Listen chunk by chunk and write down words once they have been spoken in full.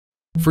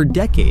For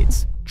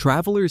decades,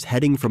 travelers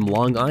heading from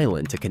Long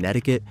Island to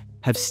Connecticut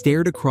have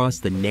stared across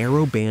the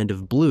narrow band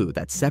of blue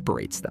that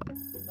separates them.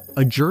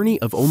 A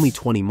journey of only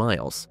 20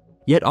 miles,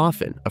 yet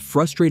often a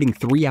frustrating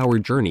 3-hour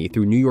journey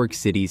through New York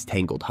City's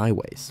tangled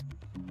highways.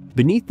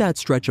 Beneath that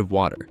stretch of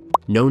water,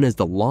 known as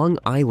the Long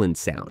Island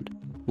Sound,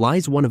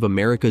 lies one of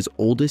America's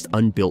oldest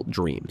unbuilt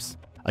dreams,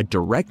 a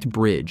direct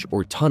bridge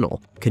or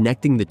tunnel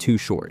connecting the two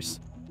shores.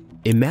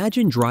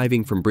 Imagine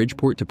driving from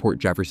Bridgeport to Port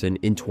Jefferson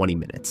in 20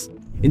 minutes,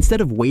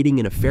 instead of waiting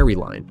in a ferry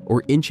line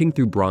or inching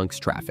through Bronx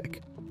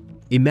traffic.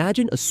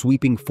 Imagine a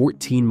sweeping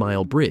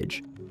 14-mile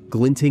bridge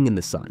glinting in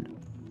the sun,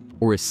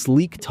 or a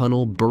sleek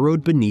tunnel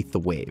burrowed beneath the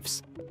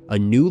waves, a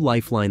new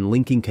lifeline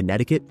linking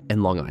Connecticut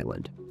and Long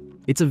Island.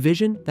 It's a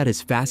vision that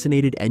has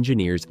fascinated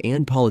engineers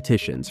and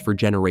politicians for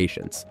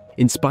generations,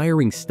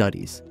 inspiring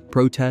studies,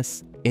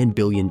 protests, and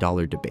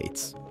billion-dollar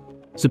debates.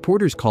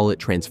 Supporters call it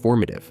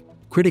transformative.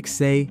 Critics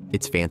say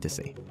it's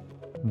fantasy.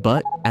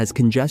 But as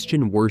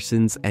congestion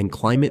worsens and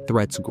climate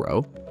threats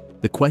grow,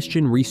 the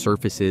question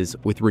resurfaces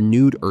with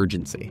renewed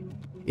urgency.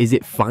 Is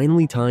it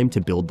finally time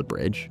to build the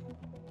bridge?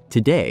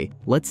 Today,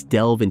 let's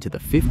delve into the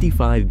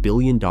 $55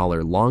 billion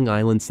Long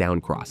Island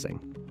Sound crossing.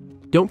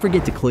 Don't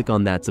forget to click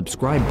on that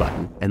subscribe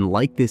button and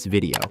like this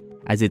video,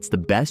 as it's the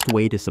best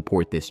way to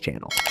support this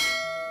channel.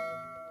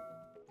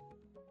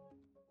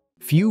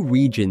 Few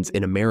regions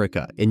in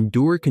America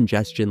endure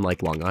congestion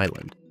like Long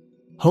Island.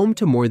 Home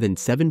to more than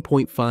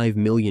 7.5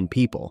 million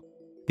people,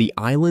 the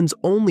island's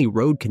only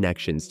road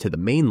connections to the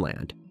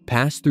mainland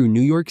pass through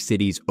New York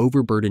City's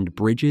overburdened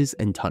bridges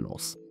and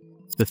tunnels,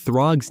 the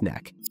Throgs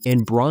Neck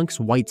and Bronx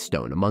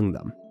Whitestone among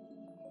them.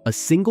 A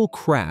single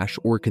crash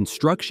or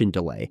construction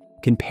delay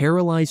can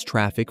paralyze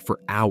traffic for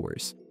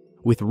hours,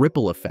 with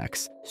ripple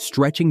effects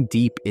stretching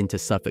deep into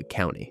Suffolk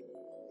County.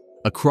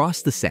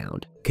 Across the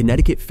Sound,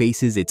 Connecticut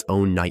faces its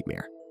own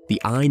nightmare,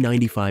 the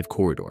I-95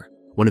 corridor,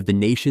 one of the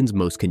nation's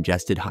most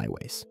congested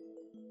highways.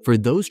 For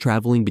those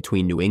traveling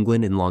between New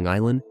England and Long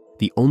Island,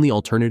 the only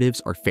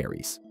alternatives are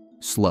ferries,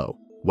 slow,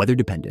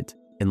 weather-dependent,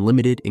 and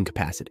limited in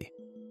capacity.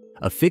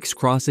 A fixed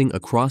crossing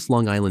across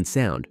Long Island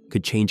Sound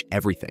could change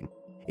everything.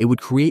 It would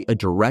create a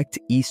direct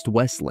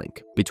east-west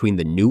link between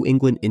the New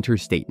England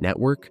interstate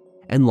network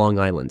and Long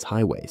Island's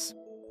highways.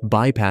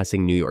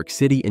 Bypassing New York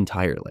City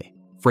entirely,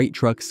 freight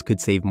trucks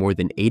could save more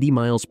than 80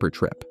 miles per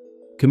trip.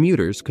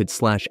 Commuters could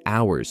slash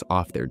hours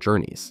off their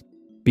journeys.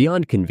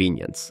 Beyond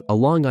convenience, a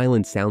Long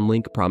Island Sound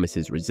link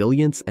promises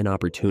resilience and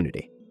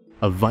opportunity,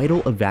 a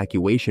vital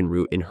evacuation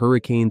route in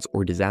hurricanes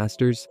or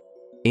disasters,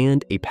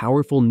 and a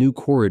powerful new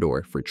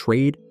corridor for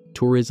trade,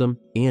 tourism,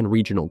 and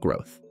regional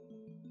growth.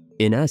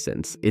 In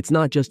essence, it's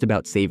not just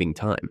about saving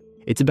time,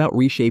 it's about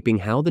reshaping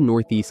how the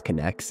Northeast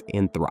connects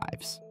and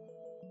thrives.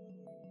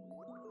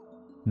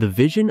 The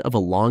vision of a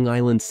Long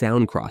Island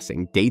Sound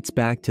crossing dates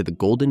back to the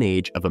golden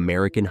age of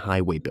American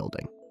highway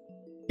building.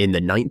 In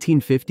the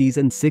 1950s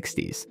and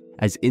 60s,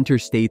 as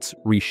interstates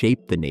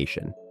reshaped the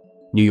nation,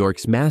 New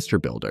York's master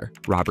builder,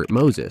 Robert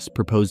Moses,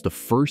 proposed the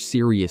first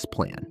serious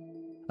plan,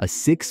 a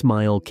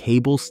 6-mile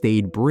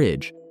cable-stayed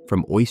bridge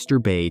from Oyster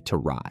Bay to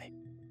Rye.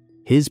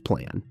 His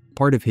plan,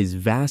 part of his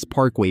vast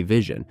parkway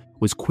vision,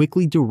 was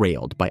quickly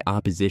derailed by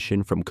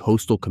opposition from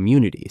coastal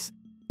communities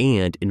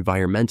and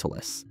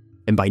environmentalists,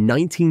 and by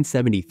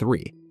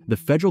 1973, the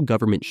federal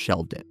government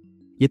shelved it.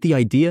 Yet the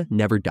idea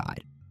never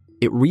died.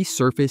 It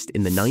resurfaced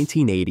in the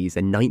 1980s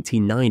and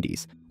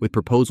 1990s with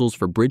proposals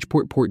for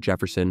Bridgeport Port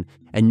Jefferson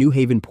and New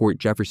Haven Port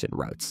Jefferson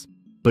routes,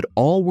 but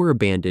all were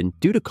abandoned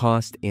due to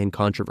cost and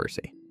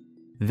controversy.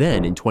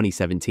 Then, in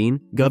 2017,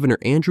 Governor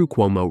Andrew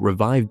Cuomo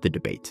revived the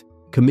debate,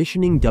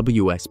 commissioning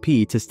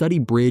WSP to study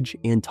bridge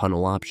and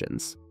tunnel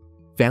options,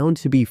 found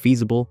to be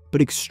feasible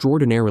but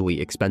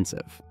extraordinarily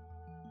expensive.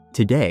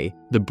 Today,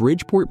 the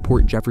Bridgeport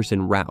Port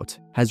Jefferson route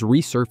has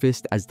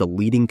resurfaced as the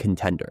leading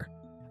contender,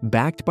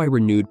 backed by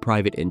renewed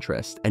private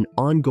interest and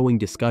ongoing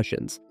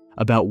discussions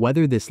about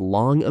whether this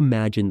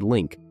long-imagined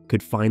link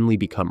could finally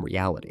become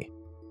reality.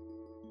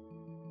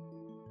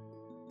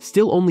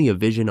 Still only a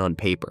vision on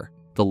paper,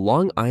 the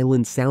Long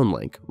Island Sound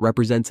Link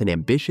represents an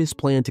ambitious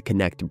plan to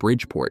connect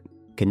Bridgeport,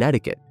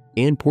 Connecticut,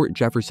 and Port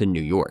Jefferson,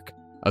 New York,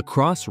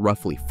 across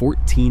roughly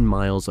 14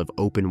 miles of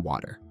open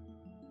water.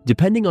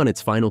 Depending on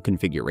its final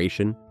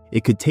configuration,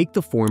 it could take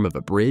the form of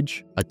a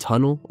bridge, a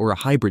tunnel, or a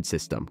hybrid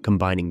system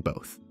combining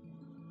both.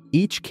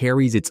 Each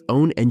carries its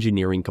own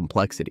engineering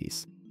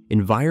complexities,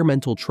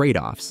 environmental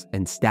trade-offs,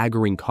 and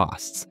staggering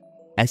costs,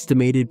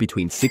 estimated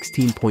between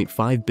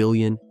 $16.5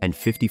 billion and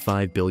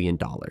 $55 billion.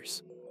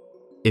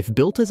 If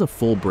built as a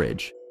full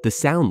bridge, the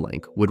Sound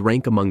Link would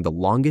rank among the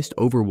longest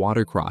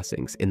over-water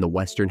crossings in the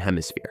Western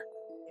Hemisphere.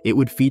 It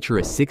would feature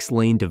a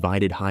 6-lane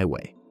divided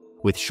highway,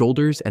 with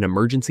shoulders and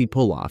emergency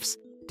pull-offs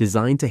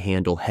designed to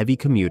handle heavy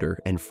commuter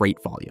and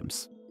freight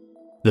volumes.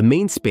 The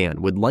main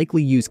span would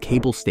likely use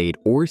cable-stayed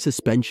or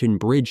suspension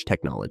bridge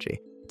technology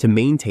to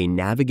maintain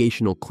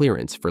navigational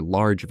clearance for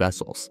large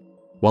vessels,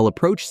 while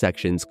approach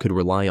sections could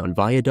rely on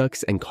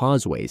viaducts and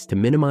causeways to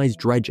minimize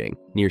dredging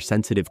near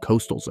sensitive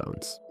coastal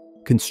zones.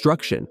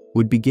 Construction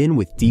would begin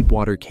with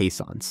deep-water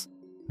caissons,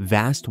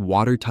 vast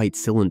watertight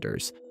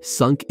cylinders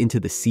sunk into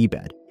the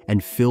seabed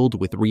and filled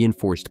with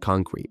reinforced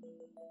concrete.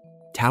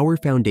 Tower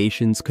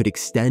foundations could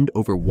extend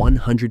over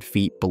 100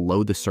 feet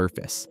below the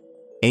surface,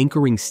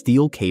 anchoring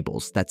steel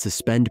cables that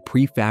suspend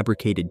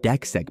prefabricated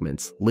deck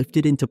segments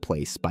lifted into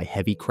place by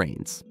heavy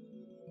cranes.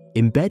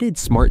 Embedded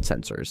smart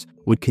sensors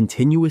would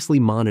continuously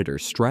monitor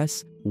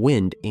stress,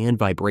 wind, and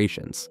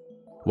vibrations,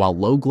 while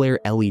low-glare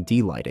LED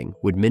lighting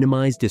would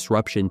minimize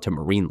disruption to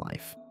marine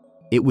life.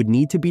 It would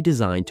need to be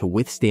designed to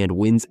withstand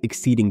winds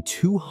exceeding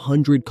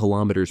 200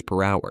 kilometers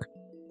per hour,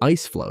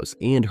 ice flows,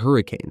 and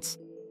hurricanes,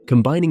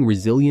 combining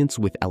resilience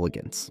with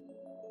elegance.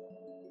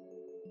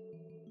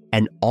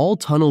 An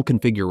all-tunnel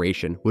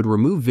configuration would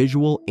remove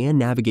visual and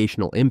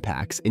navigational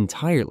impacts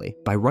entirely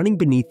by running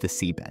beneath the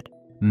seabed.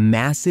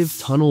 Massive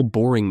tunnel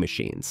boring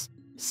machines,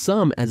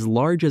 some as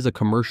large as a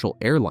commercial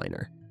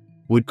airliner,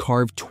 would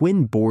carve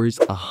twin bores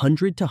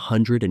 100 to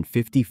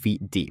 150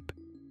 feet deep,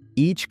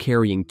 each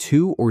carrying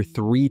 2 or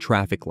 3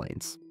 traffic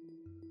lanes.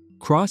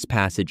 Cross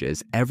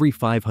passages every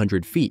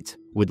 500 feet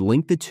would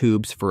link the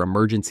tubes for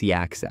emergency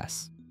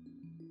access.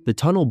 The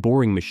tunnel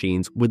boring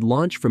machines would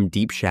launch from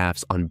deep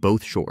shafts on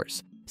both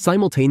shores,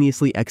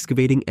 simultaneously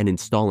excavating and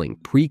installing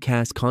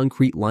precast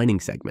concrete lining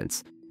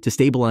segments to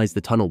stabilize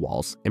the tunnel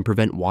walls and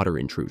prevent water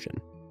intrusion.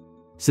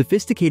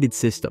 Sophisticated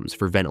systems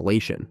for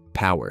ventilation,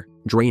 power,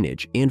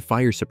 drainage, and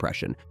fire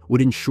suppression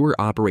would ensure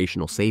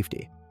operational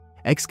safety.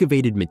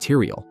 Excavated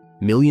material,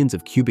 millions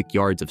of cubic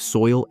yards of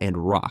soil and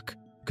rock,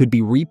 could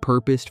be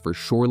repurposed for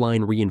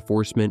shoreline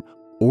reinforcement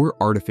or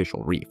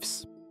artificial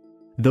reefs.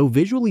 Though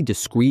visually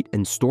discreet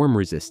and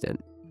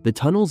storm-resistant, the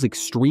tunnel's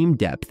extreme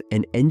depth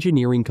and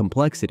engineering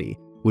complexity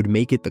would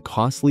make it the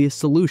costliest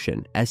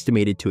solution,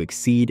 estimated to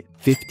exceed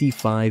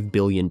 $55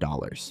 billion.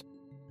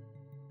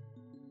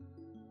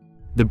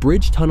 The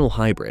bridge-tunnel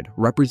hybrid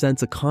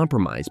represents a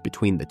compromise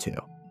between the two.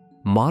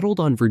 Modeled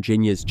on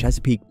Virginia's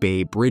Chesapeake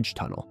Bay Bridge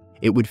Tunnel,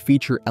 it would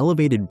feature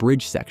elevated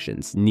bridge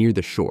sections near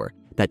the shore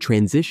that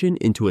transition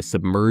into a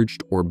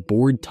submerged or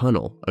bored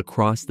tunnel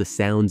across the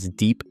Sound's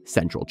deep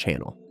central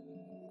channel.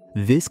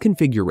 This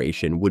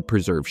configuration would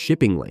preserve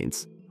shipping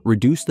lanes,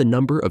 reduce the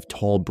number of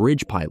tall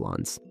bridge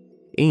pylons,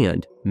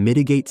 and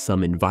mitigate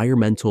some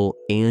environmental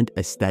and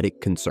aesthetic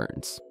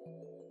concerns.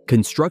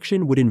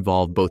 Construction would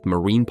involve both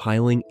marine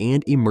piling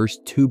and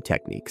immersed tube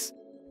techniques,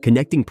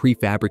 connecting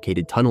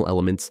prefabricated tunnel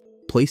elements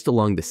placed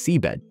along the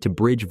seabed to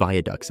bridge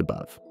viaducts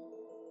above.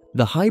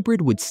 The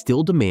hybrid would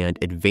still demand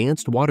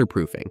advanced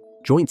waterproofing,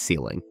 joint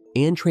sealing,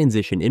 and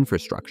transition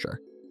infrastructure,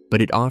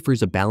 but it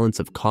offers a balance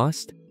of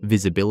cost,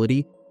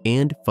 visibility,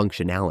 and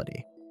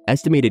functionality.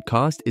 Estimated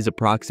cost is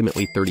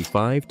approximately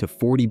 $35 to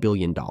 $40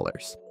 billion,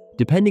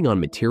 depending on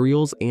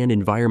materials and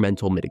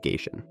environmental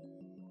mitigation.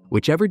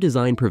 Whichever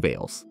design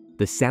prevails,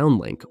 the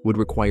SoundLink would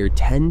require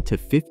 10 to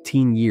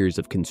 15 years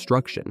of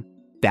construction,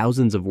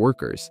 thousands of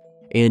workers,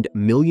 and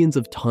millions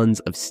of tons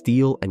of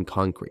steel and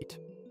concrete.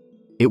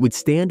 It would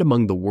stand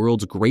among the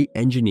world's great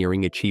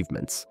engineering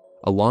achievements,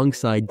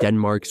 alongside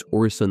Denmark's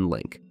Øresund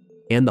Link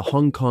and the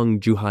Hong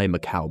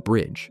Kong-Zhuhai-Macau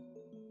Bridge,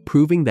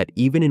 proving that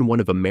even in one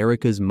of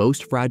America's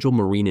most fragile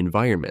marine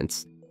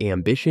environments,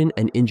 ambition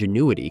and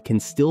ingenuity can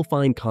still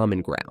find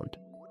common ground.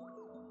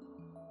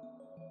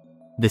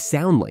 The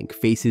SoundLink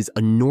faces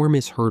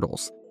enormous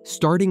hurdles,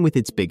 starting with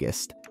its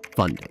biggest,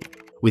 funding.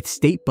 With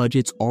state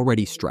budgets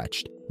already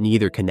stretched,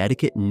 neither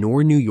Connecticut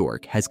nor New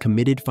York has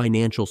committed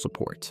financial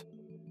support.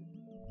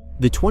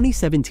 The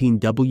 2017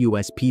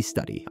 WSP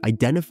study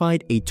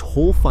identified a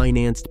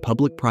toll-financed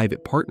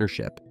public-private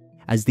partnership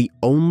as the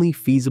only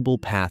feasible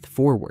path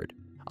forward,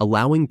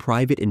 allowing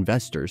private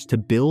investors to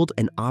build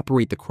and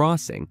operate the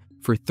crossing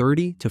for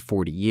 30 to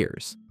 40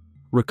 years,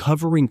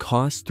 recovering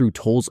costs through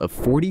tolls of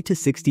 $40 to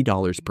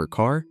 $60 per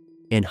car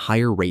and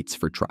higher rates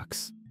for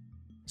trucks.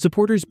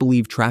 Supporters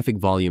believe traffic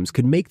volumes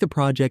could make the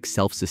project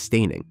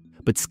self-sustaining,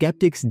 but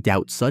skeptics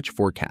doubt such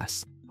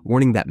forecasts,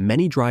 warning that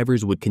many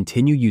drivers would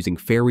continue using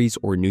ferries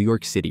or New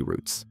York City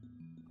routes.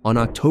 On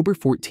October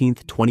 14,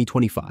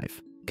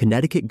 2025,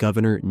 Connecticut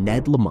Governor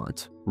Ned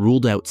Lamont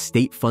ruled out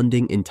state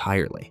funding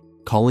entirely,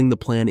 calling the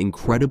plan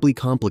incredibly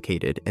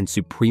complicated and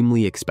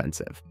supremely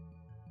expensive.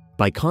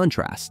 By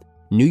contrast,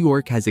 New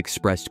York has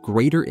expressed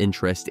greater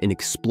interest in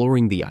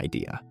exploring the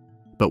idea,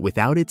 but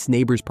without its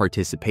neighbors'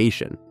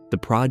 participation, the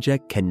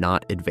project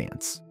cannot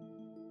advance.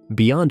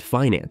 Beyond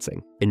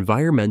financing,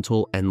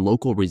 environmental and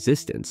local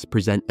resistance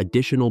present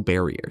additional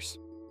barriers.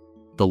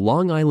 The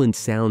Long Island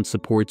Sound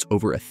supports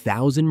over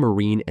 1,000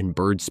 marine and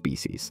bird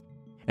species,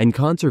 and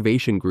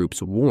conservation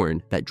groups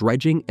warn that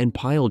dredging and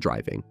pile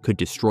driving could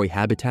destroy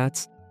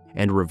habitats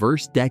and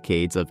reverse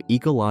decades of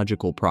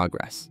ecological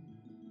progress.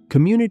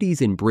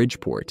 Communities in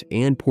Bridgeport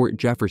and Port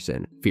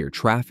Jefferson fear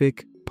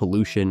traffic,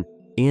 pollution,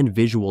 and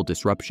visual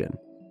disruption,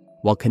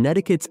 while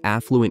Connecticut's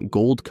affluent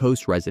Gold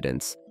Coast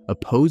residents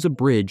oppose a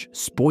bridge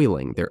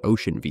spoiling their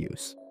ocean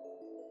views.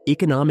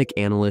 Economic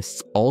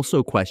analysts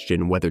also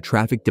question whether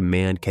traffic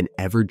demand can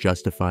ever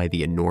justify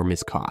the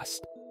enormous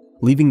cost,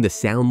 leaving the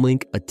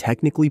SoundLink a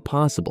technically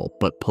possible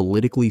but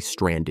politically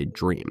stranded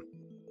dream.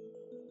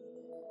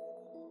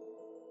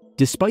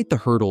 Despite the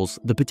hurdles,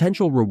 the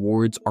potential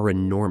rewards are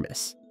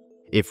enormous.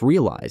 If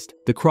realized,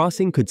 the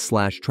crossing could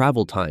slash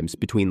travel times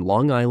between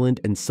Long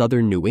Island and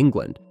southern New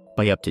England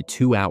by up to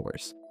 2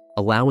 hours,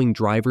 allowing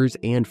drivers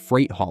and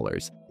freight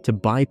haulers to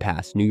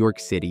bypass New York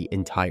City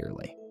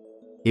entirely.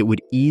 It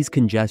would ease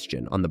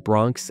congestion on the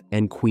Bronx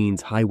and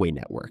Queens highway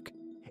network,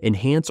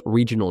 enhance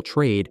regional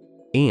trade,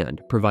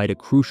 and provide a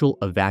crucial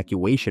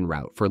evacuation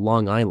route for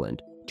Long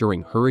Island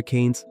during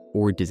hurricanes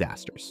or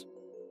disasters.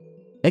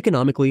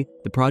 Economically,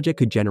 the project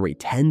could generate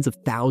tens of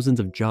thousands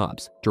of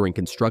jobs during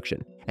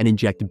construction and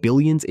inject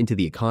billions into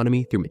the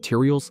economy through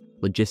materials,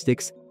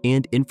 logistics,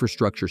 and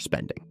infrastructure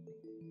spending.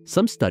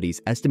 Some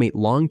studies estimate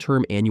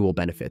long-term annual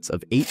benefits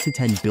of $8 to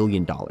 $10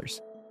 billion,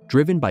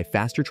 driven by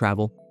faster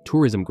travel,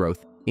 tourism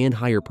growth, and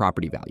higher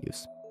property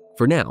values.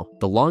 For now,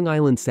 the Long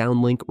Island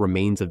Sound Link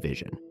remains a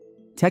vision,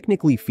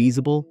 technically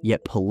feasible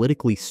yet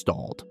politically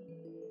stalled.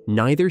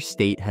 Neither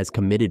state has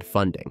committed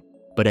funding,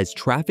 but as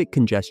traffic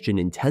congestion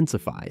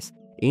intensifies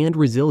and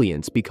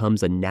resilience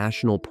becomes a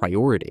national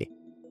priority,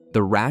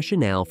 the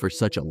rationale for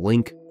such a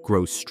link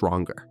grows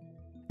stronger.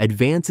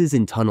 Advances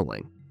in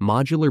tunneling,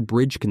 modular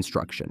bridge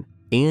construction,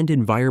 and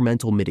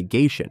environmental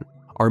mitigation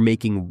are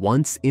making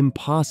once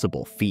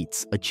impossible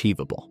feats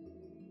achievable.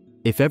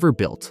 If ever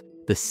built,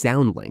 the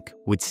Sound Link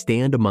would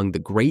stand among the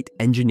great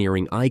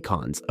engineering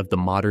icons of the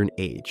modern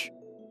age,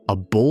 a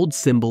bold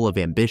symbol of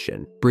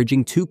ambition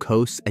bridging two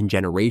coasts and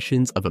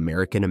generations of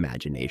American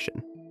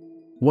imagination.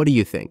 What do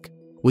you think?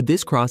 Would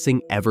this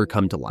crossing ever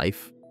come to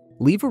life?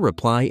 Leave a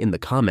reply in the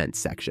comments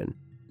section.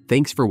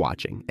 Thanks for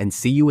watching, and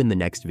see you in the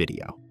next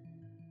video.